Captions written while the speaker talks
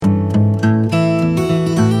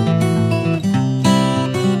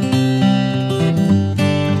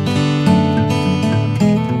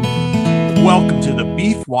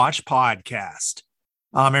Watch podcast.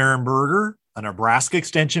 I'm Aaron Berger, a Nebraska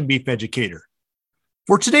Extension beef educator.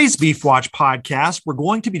 For today's Beef Watch podcast, we're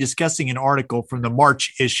going to be discussing an article from the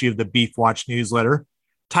March issue of the Beef Watch newsletter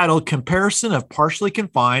titled Comparison of Partially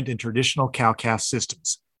Confined and Traditional Cow-Calf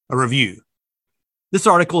Systems, a review. This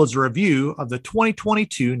article is a review of the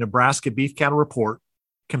 2022 Nebraska Beef Cattle Report,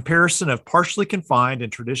 Comparison of Partially Confined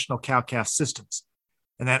and Traditional Cow-Calf Systems.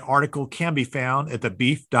 And that article can be found at the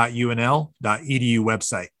beef.unl.edu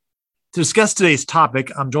website. To discuss today's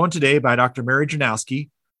topic, I'm joined today by Dr. Mary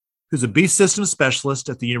Janowski, who's a beef systems specialist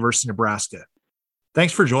at the University of Nebraska.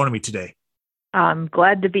 Thanks for joining me today. I'm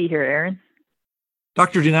glad to be here, Aaron.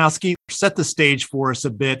 Dr. Janowski, set the stage for us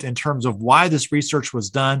a bit in terms of why this research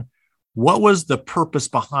was done. What was the purpose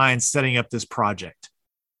behind setting up this project?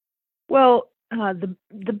 Well,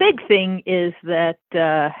 the big thing is that,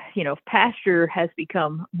 pasture has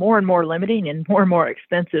become more and more limiting and more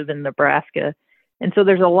expensive in Nebraska. And so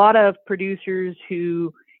there's a lot of producers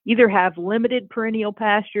who either have limited perennial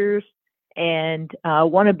pastures and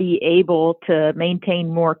want to be able to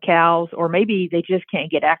maintain more cows, or maybe they just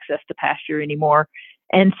can't get access to pasture anymore.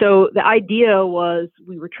 And so the idea was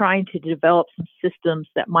we were trying to develop some systems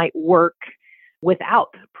that might work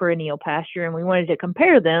without perennial pasture, and we wanted to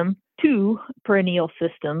compare them to perennial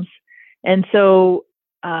systems. And so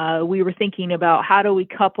we were thinking about how do we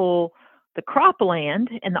couple the cropland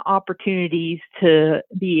and the opportunities to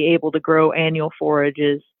be able to grow annual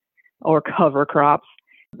forages or cover crops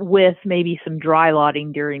with maybe some dry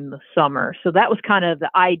lotting during the summer. So that was kind of the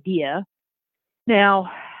idea. Now,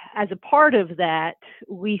 as a part of that,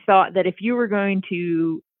 we thought that if you were going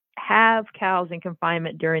to have cows in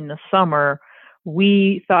confinement during the summer,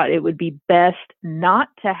 we thought it would be best not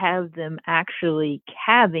to have them actually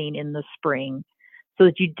calving in the spring, so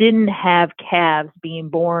that you didn't have calves being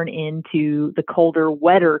born into the colder,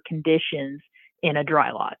 wetter conditions in a dry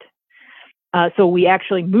lot. So we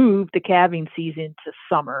actually moved the calving season to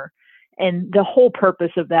summer. And the whole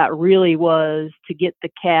purpose of that really was to get the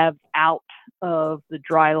calves out of the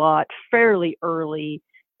dry lot fairly early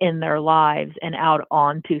in their lives and out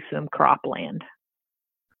onto some cropland.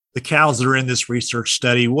 The cows that are in this research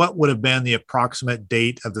study, what would have been the approximate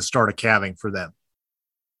date of the start of calving for them?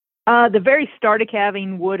 The very start of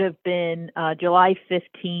calving would have been July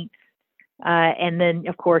 15th. And then,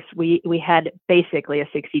 of course, we had basically a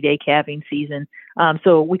 60-day calving season.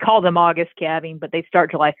 So we call them August calving, but they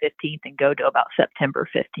start July 15th and go to about September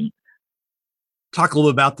 15th. Talk a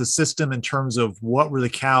little about the system in terms of what were the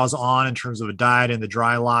cows on in terms of a diet in the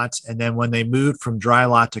dry lots. And then when they moved from dry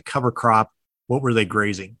lot to cover crop, what were they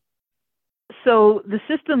grazing? So the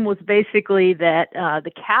system was basically that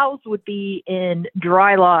the cows would be in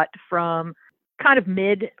dry lot from kind of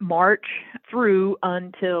mid-March through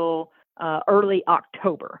until early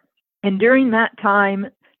October. And during that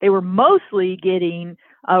time, they were mostly getting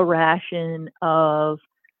a ration of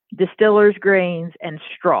distillers grains and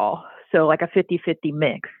straw, so like a 50-50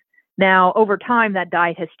 mix. Now, over time, that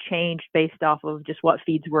diet has changed based off of just what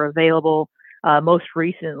feeds were available. Most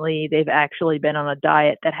recently, they've actually been on a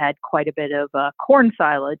diet that had quite a bit of corn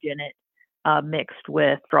silage in it, mixed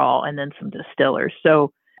with straw and then some distillers.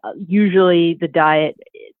 So usually the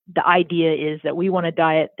idea is that we want a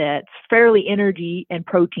diet that's fairly energy and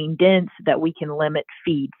protein dense, that we can limit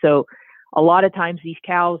feed. So a lot of times these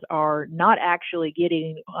cows are not actually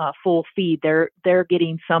getting full feed. They're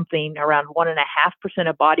getting something around 1.5%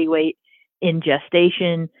 of body weight in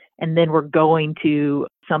gestation, and then we're going to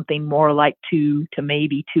something more like 2 to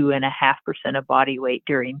maybe 2.5% of body weight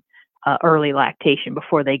during early lactation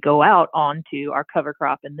before they go out onto our cover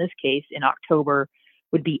crop. In this case, in October,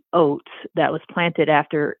 would be oats that was planted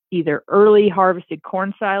after either early harvested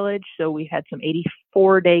corn silage. So we had some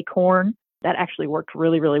 84-day corn that actually worked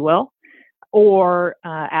really well, or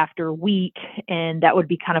after wheat, and that would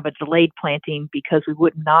be kind of a delayed planting because we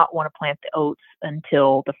would not want to plant the oats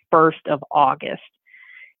until the 1st of August.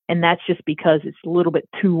 And that's just because it's a little bit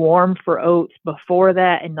too warm for oats before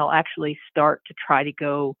that, and they'll actually start to try to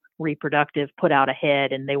go reproductive, put out a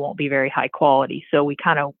head, and they won't be very high quality. So we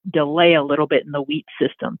kind of delay a little bit in the wheat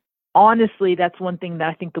system. Honestly, that's one thing that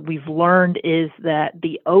I think that we've learned is that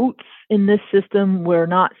the oats in this system were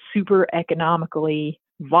not super economically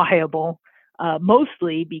viable,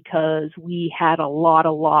 mostly because we had a lot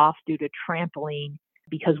of loss due to trampling,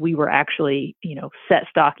 because we were actually, set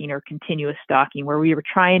stocking or continuous stocking, where we were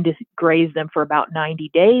trying to graze them for about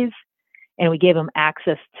 90 days. And we gave them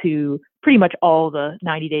access to pretty much all the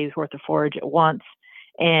 90 days worth of forage at once.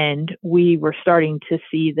 And we were starting to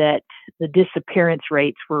see that the disappearance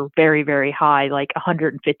rates were very high, like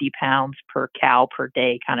 150 pounds per cow per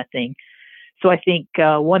day kind of thing. So I think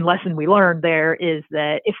one lesson we learned there is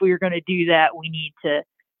that if we are going to do that, we need to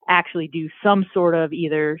actually do some sort of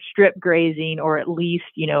either strip grazing or at least,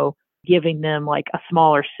 giving them like a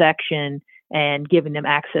smaller section and giving them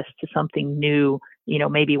access to something new,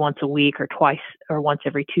 maybe once a week or twice or once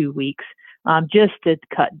every 2 weeks, just to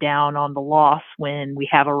cut down on the loss when we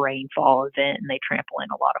have a rainfall event and they trample in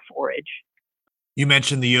a lot of forage. You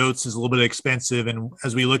mentioned the oats is a little bit expensive. And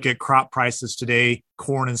as we look at crop prices today,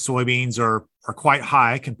 corn and soybeans are quite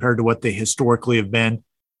high compared to what they historically have been.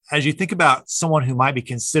 As you think about someone who might be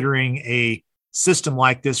considering a system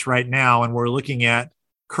like this right now, and we're looking at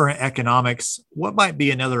current economics, what might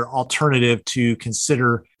be another alternative to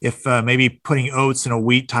consider if maybe putting oats in a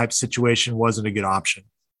wheat type situation wasn't a good option?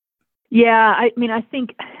 Yeah, I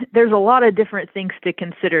think there's a lot of different things to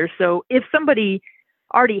consider. So if somebody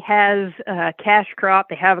already has a cash crop,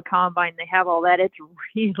 they have a combine, they have all that, it's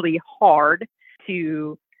really hard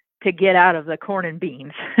to get out of the corn and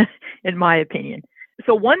beans, in my opinion.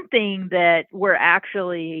 So one thing that we're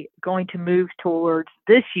actually going to move towards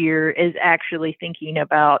this year is actually thinking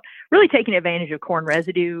about really taking advantage of corn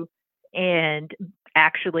residue and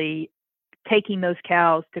actually taking those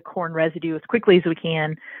cows to corn residue as quickly as we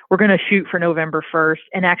can. We're going to shoot for November 1st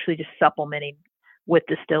and actually just supplementing with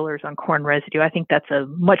distillers on corn residue. I think that's a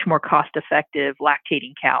much more cost-effective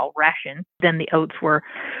lactating cow ration than the oats were.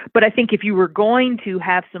 But I think if you were going to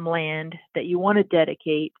have some land that you want to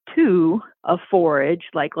dedicate to a forage,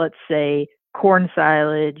 like let's say corn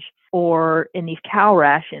silage, or in these cow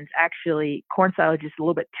rations, actually corn silage is a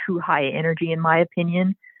little bit too high energy in my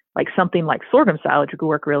opinion, like something like sorghum silage would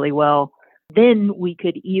work really well. Then we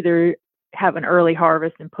could either have an early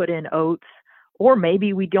harvest and put in oats, or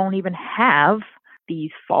maybe we don't even have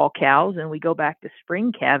these fall cows and we go back to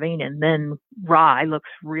spring calving, and then rye looks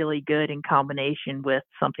really good in combination with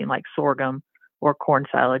something like sorghum or corn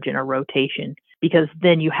silage in a rotation, because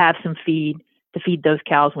then you have some feed to feed those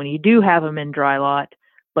cows when you do have them in dry lot,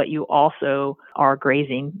 but you also are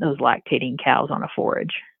grazing those lactating cows on a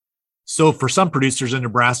forage. So for some producers in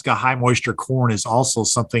Nebraska, high moisture corn is also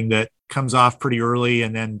something that comes off pretty early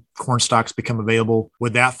and then corn stalks become available.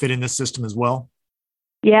 Would that fit in this system as well?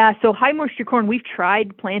 Yeah, so high moisture corn, we've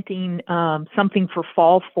tried planting something for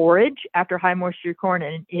fall forage after high moisture corn,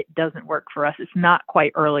 and it doesn't work for us. It's not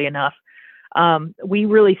quite early enough. We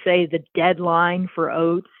really say the deadline for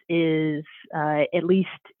oats is at least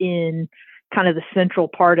in kind of the central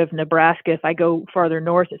part of Nebraska. If I go farther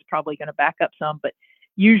north, it's probably going to back up some, but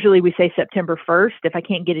usually we say September 1st. If I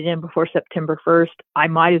can't get it in before September 1st, I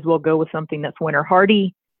might as well go with something that's winter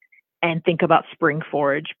hardy and think about spring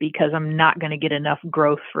forage, because I'm not going to get enough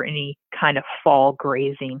growth for any kind of fall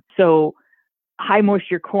grazing. So high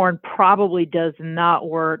moisture corn probably does not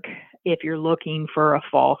work if you're looking for a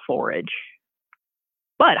fall forage.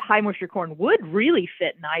 But high moisture corn would really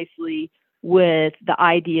fit nicely with the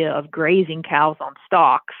idea of grazing cows on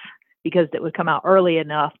stalks, because it would come out early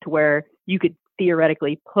enough to where you could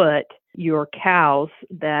theoretically put your cows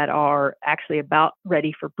that are actually about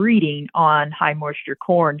ready for breeding on high moisture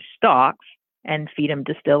corn stalks and feed them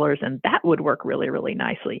distillers. And that would work really, really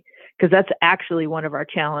nicely, because that's actually one of our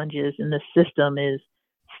challenges in this system is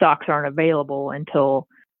stalks aren't available until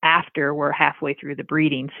after we're halfway through the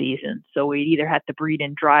breeding season. So we either have to breed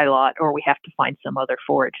in dry lot or we have to find some other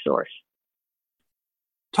forage source.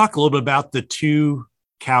 Talk a little bit about the two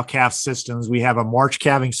cow-calf systems. We have a March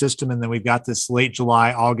calving system, and then we've got this late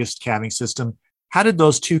July, August calving system. How did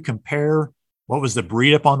those two compare? What was the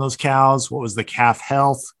breed up on those cows? What was the calf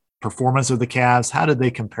health, performance of the calves? How did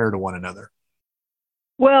they compare to one another?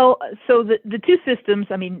 Well, so the two systems,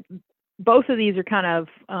 both of these are kind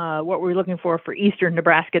of what we're looking for eastern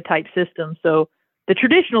Nebraska type systems. So the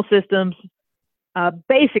traditional systems,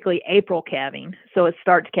 basically April calving. So it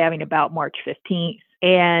starts calving about March 15th.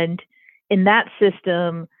 And in that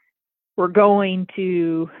system, we're going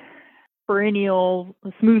to perennial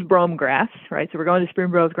smooth brome grass, right? So we're going to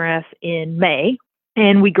spring brome grass in May,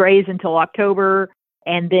 and we graze until October,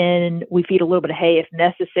 and then we feed a little bit of hay if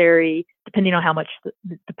necessary, depending on how much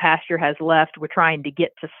the pasture has left. We're trying to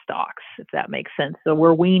get to stalks, if that makes sense. So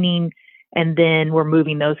we're weaning, and then we're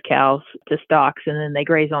moving those cows to stalks, and then they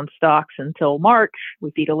graze on stalks until March.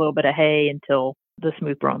 We feed a little bit of hay until the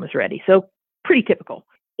smooth brome is ready. So pretty typical.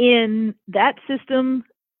 In that system,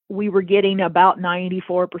 we were getting about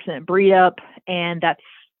 94% breed up, and that's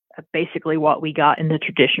basically what we got in the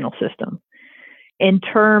traditional system. In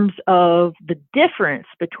terms of the difference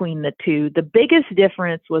between the two, the biggest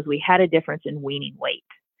difference was we had a difference in weaning weight.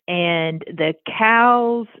 And the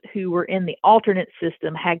cows who were in the alternate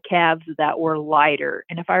system had calves that were lighter.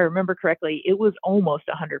 And if I remember correctly, it was almost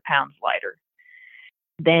 100 pounds lighter.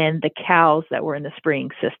 than the cows that were in the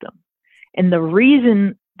spraying system. And the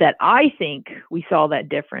reason that I think we saw that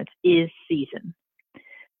difference is season.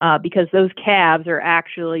 Because those calves are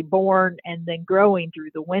actually born and then growing through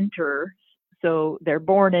the winter. So they're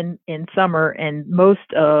born in summer, and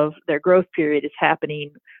most of their growth period is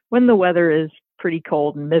happening when the weather is pretty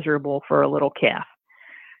cold and miserable for a little calf.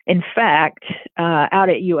 In fact, out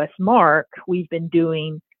at US Mark, we've been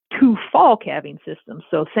doing 2 fall calving systems.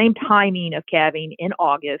 So same timing of calving in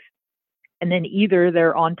August, and then either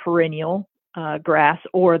they're on perennial grass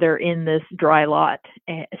or they're in this dry lot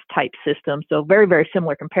type system. So very, very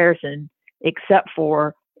similar comparison, except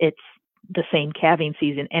for it's the same calving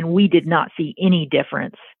season. And we did not see any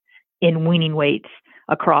difference in weaning weights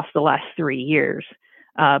across the last 3 years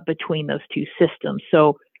between those 2 systems.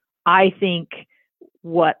 So I think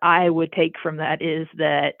what I would take from that is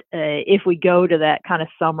that if we go to that kind of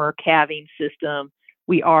summer calving system,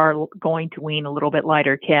 we are going to wean a little bit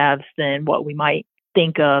lighter calves than what we might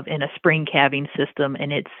think of in a spring calving system,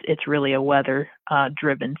 and it's really a weather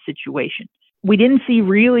driven situation. We didn't see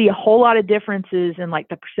really a whole lot of differences in like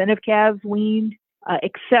the percent of calves weaned,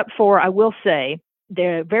 except for, I will say,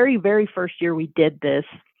 the very, very first year we did this,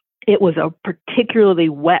 it was a particularly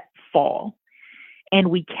wet fall. And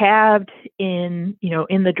we calved in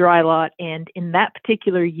the dry lot. And in that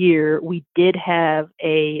particular year, we did have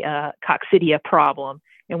a coccidia problem,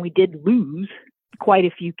 and we did lose quite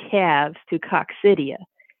a few calves to coccidia.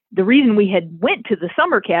 The reason we had went to the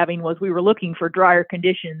summer calving was we were looking for drier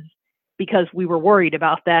conditions because we were worried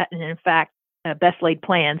about that. And in fact, best laid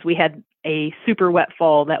plans, we had a super wet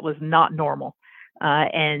fall that was not normal.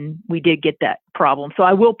 And we did get that problem. So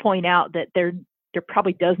I will point out that there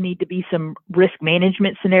probably does need to be some risk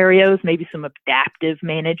management scenarios, maybe some adaptive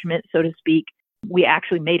management, so to speak. We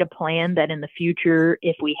actually made a plan that in the future,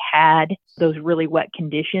 if we had those really wet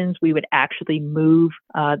conditions, we would actually move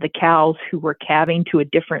the cows who were calving to a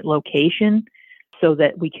different location so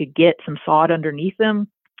that we could get some sod underneath them.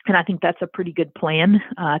 And I think that's a pretty good plan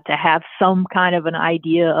to have some kind of an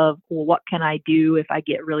idea of, well, what can I do if I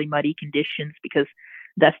get really muddy conditions? Because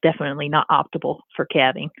that's definitely not optimal for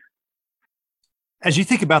calving. As you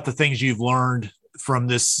think about the things you've learned from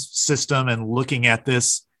this system and looking at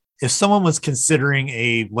this, if someone was considering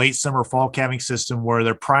a late summer fall calving system where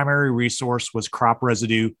their primary resource was crop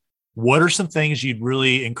residue, what are some things you'd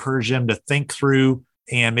really encourage them to think through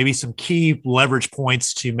and maybe some key leverage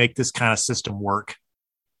points to make this kind of system work?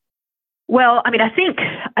 Well, I mean, I think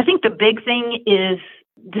the big thing is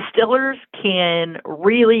distillers can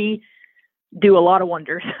really do a lot of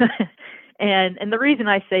wonders. And the reason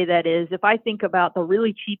I say that is if I think about the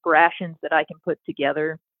really cheap rations that I can put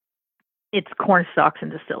together, it's corn stalks and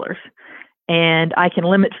distillers. And I can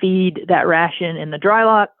limit feed that ration in the dry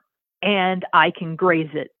lot, and I can graze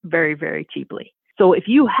it very, very cheaply. So if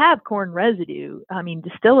you have corn residue, I mean,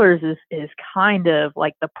 distillers is kind of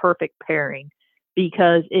like the perfect pairing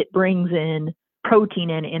because it brings in protein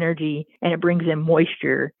and energy, and it brings in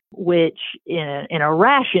moisture, which in a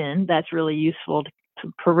ration, that's really useful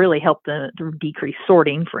to really help to decrease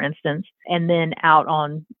sorting, for instance. And then out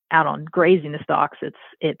on grazing the stalks,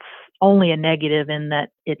 it's only a negative in that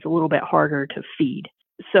it's a little bit harder to feed.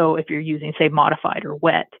 So if you're using, say, modified or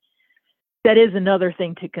wet, that is another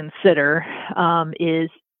thing to consider, is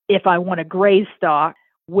if I want to graze stock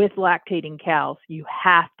with lactating cows, you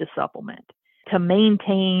have to supplement. To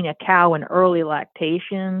maintain a cow in early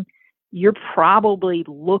lactation, you're probably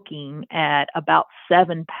looking at about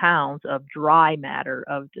 7 pounds of dry matter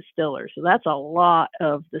of distillers. So that's a lot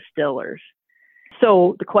of distillers.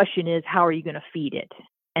 So the question is, how are you going to feed it?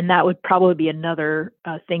 And that would probably be another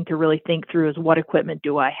thing to really think through is what equipment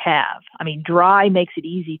do I have? I mean, dry makes it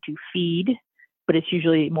easy to feed, but it's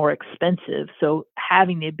usually more expensive. So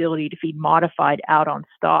having the ability to feed modified out on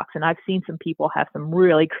stalks, and I've seen some people have some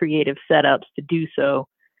really creative setups to do so.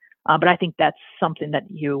 But I think that's something that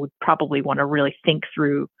you would probably want to really think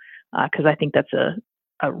through because I think that's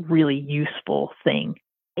a really useful thing.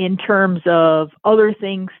 In terms of other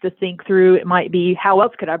things to think through, it might be how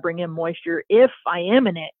else could I bring in moisture if I am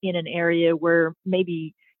in an area where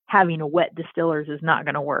maybe having a wet distillers is not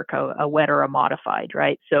going to work, a wet or a modified,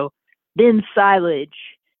 right? So then silage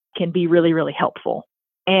can be really, really helpful.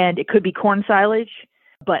 And it could be corn silage.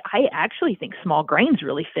 But I actually think small grains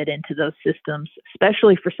really fit into those systems,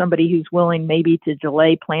 especially for somebody who's willing maybe to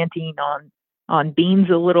delay planting on beans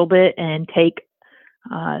a little bit and take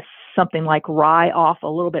something like rye off a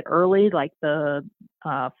little bit early, like the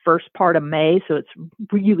first part of May. So it's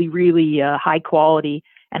really, really high quality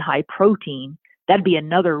and high protein. That'd be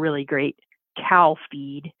another really great cow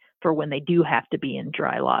feed for when they do have to be in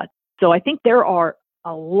dry lot. So I think there are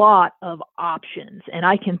a lot of options, and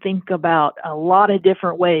I can think about a lot of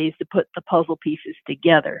different ways to put the puzzle pieces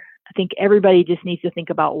together. I think everybody just needs to think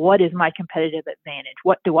about, what is my competitive advantage?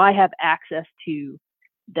 What do I have access to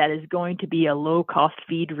that is going to be a low cost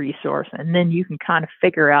feed resource? And then you can kind of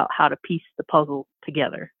figure out how to piece the puzzle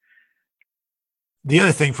together. The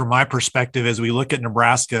other thing from my perspective, as we look at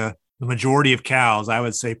Nebraska, the majority of cows, I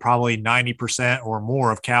would say probably 90% or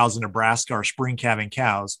more of cows in Nebraska are spring calving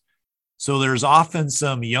cows. So there's often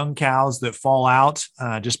some young cows that fall out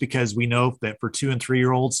just because we know that for 2 and 3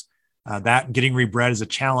 year olds, that getting rebred is a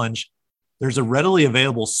challenge. There's a readily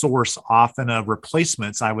available source often of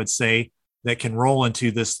replacements, I would say, that can roll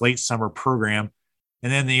into this late summer program.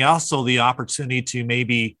 And then also the opportunity to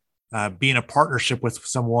maybe be in a partnership with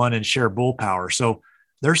someone and share bull power. So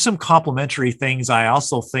there's some complementary things. I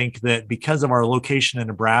also think that because of our location in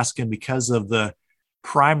Nebraska and because of the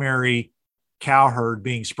primary cow herd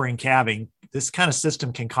being spring calving, this kind of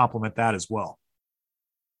system can complement that as well.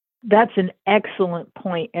 That's an excellent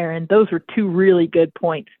point, Aaron. Those were two really good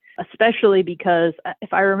points, especially because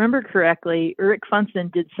if I remember correctly, Ulrich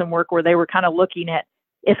Funson did some work where they were kind of looking at,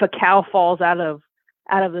 if a cow falls out of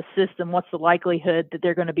the system, what's the likelihood that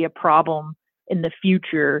they're going to be a problem in the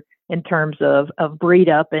future in terms of breed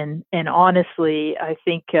up. And honestly, I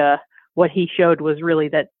think what he showed was really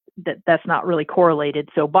that's not really correlated.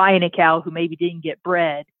 So buying a cow who maybe didn't get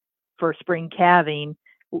bred for spring calving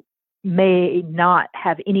may not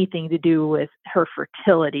have anything to do with her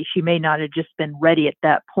fertility. She may not have just been ready at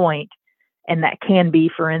that point. And that can be,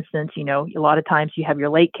 for instance, a lot of times you have your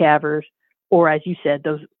late calvers, or as you said,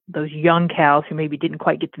 those young cows who maybe didn't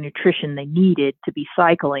quite get the nutrition they needed to be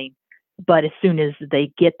cycling. But as soon as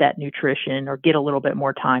they get that nutrition or get a little bit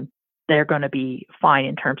more time, they're going to be fine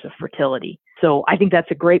in terms of fertility. So I think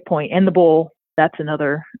that's a great point. And the bull, that's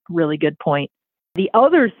another really good point. The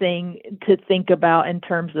other thing to think about in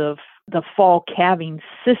terms of the fall calving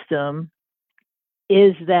system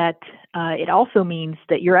is that it also means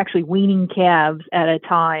that you're actually weaning calves at a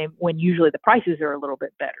time when usually the prices are a little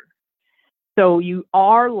bit better. So you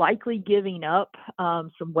are likely giving up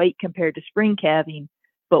some weight compared to spring calving,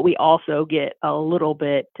 but we also get a little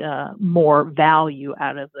bit more value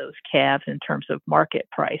out of those calves in terms of market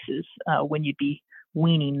prices when you'd be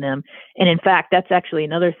weaning them. And in fact, that's actually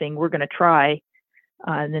another thing we're going to try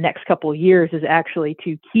in the next couple of years, is actually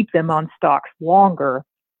to keep them on stocks longer.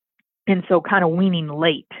 And so kind of weaning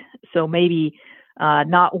late. So maybe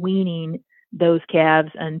not weaning those calves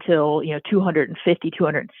until 250,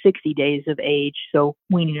 260 days of age. So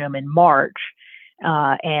weaning them in March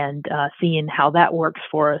and seeing how that works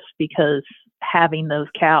for us, because having those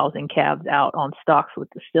cows and calves out on stocks with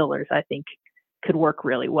distillers, I think, could work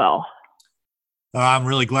really well. I'm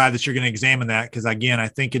really glad that you're going to examine that, because again, I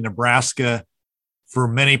think in Nebraska, for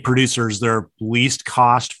many producers, their least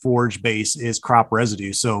cost forage base is crop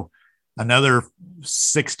residue. So another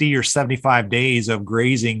 60 or 75 days of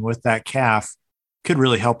grazing with that calf could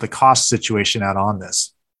really help the cost situation out on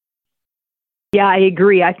this. Yeah, I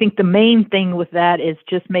agree. I think the main thing with that is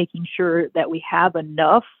just making sure that we have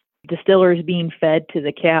enough distillers being fed to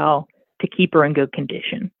the cow to keep her in good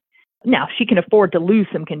condition. Now, she can afford to lose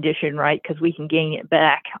some condition, right? Because we can gain it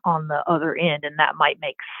back on the other end, and that might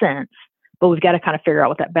make sense. But we've got to kind of figure out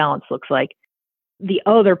what that balance looks like. The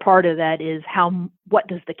other part of that is what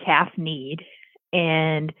does the calf need?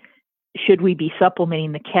 And should we be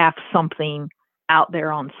supplementing the calf something out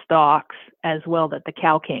there on stocks as well that the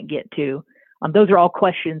cow can't get to? Those are all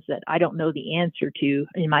questions that I don't know the answer to.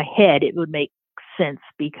 In my head, it would make sense,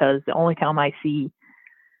 because the only time I see,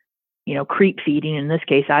 creep feeding, in this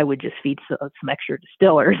case, I would just feed some extra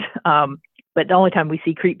distillers. But the only time we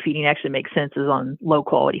see creep feeding actually makes sense is on low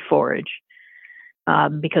quality forage.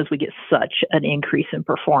 Because we get such an increase in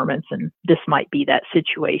performance, and this might be that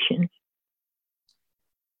situation.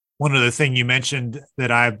 One other thing you mentioned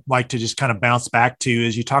that I'd like to just kind of bounce back to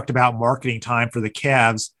is you talked about marketing time for the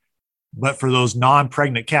calves, but for those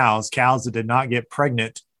non-pregnant cows that did not get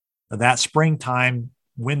pregnant, that springtime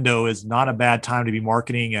window is not a bad time to be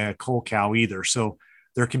marketing a cull cow either. So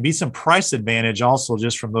there can be some price advantage also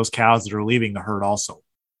just from those cows that are leaving the herd also.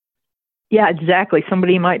 Yeah, exactly.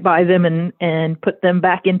 Somebody might buy them and put them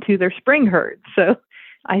back into their spring herd. So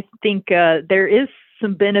I think there is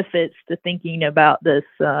some benefits to thinking about this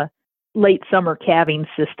late summer calving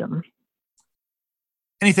system.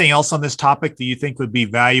 Anything else on this topic that you think would be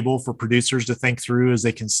valuable for producers to think through as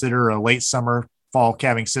they consider a late summer fall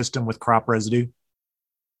calving system with crop residue?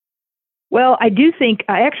 Well, I do think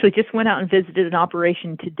I actually just went out and visited an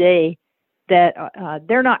operation today that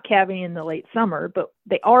they're not calving in the late summer, but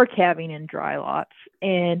they are calving in dry lots.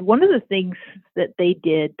 And one of the things that they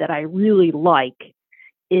did that I really like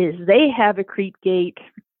is they have a creep gate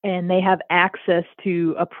and they have access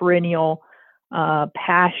to a perennial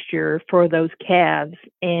pasture for those calves.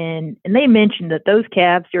 And they mentioned that those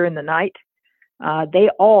calves during the night, they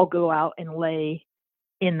all go out and lay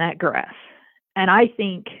in that grass. And I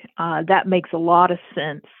think that makes a lot of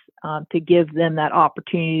sense to give them that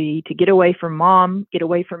opportunity to get away from mom, get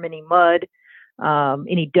away from any mud,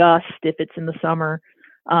 any dust if it's in the summer.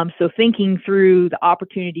 So thinking through the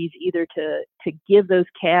opportunities either to give those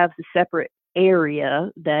calves a separate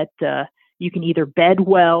area that you can either bed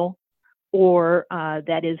well or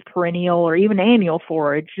that is perennial or even annual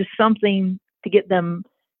forage, just something to get them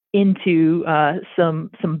into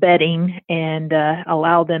some bedding and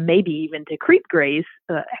allow them maybe even to creep graze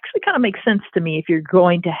actually kind of makes sense to me if you're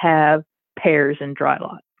going to have pairs in dry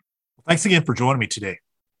lot. Thanks again for joining me today.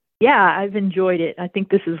 Yeah, I've enjoyed it. I think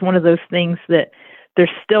this is one of those things that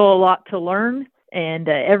there's still a lot to learn. And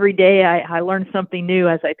every day I learn something new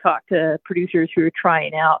as I talk to producers who are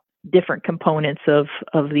trying out different components of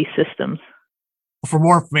these systems. For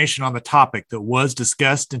more information on the topic that was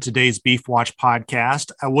discussed in today's Beef Watch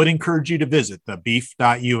podcast, I would encourage you to visit the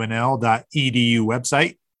beef.unl.edu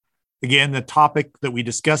website. Again, the topic that we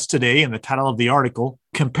discussed today and the title of the article,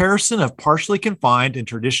 Comparison of Partially Confined and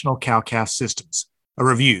Traditional Cow-Calf Systems, a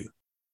review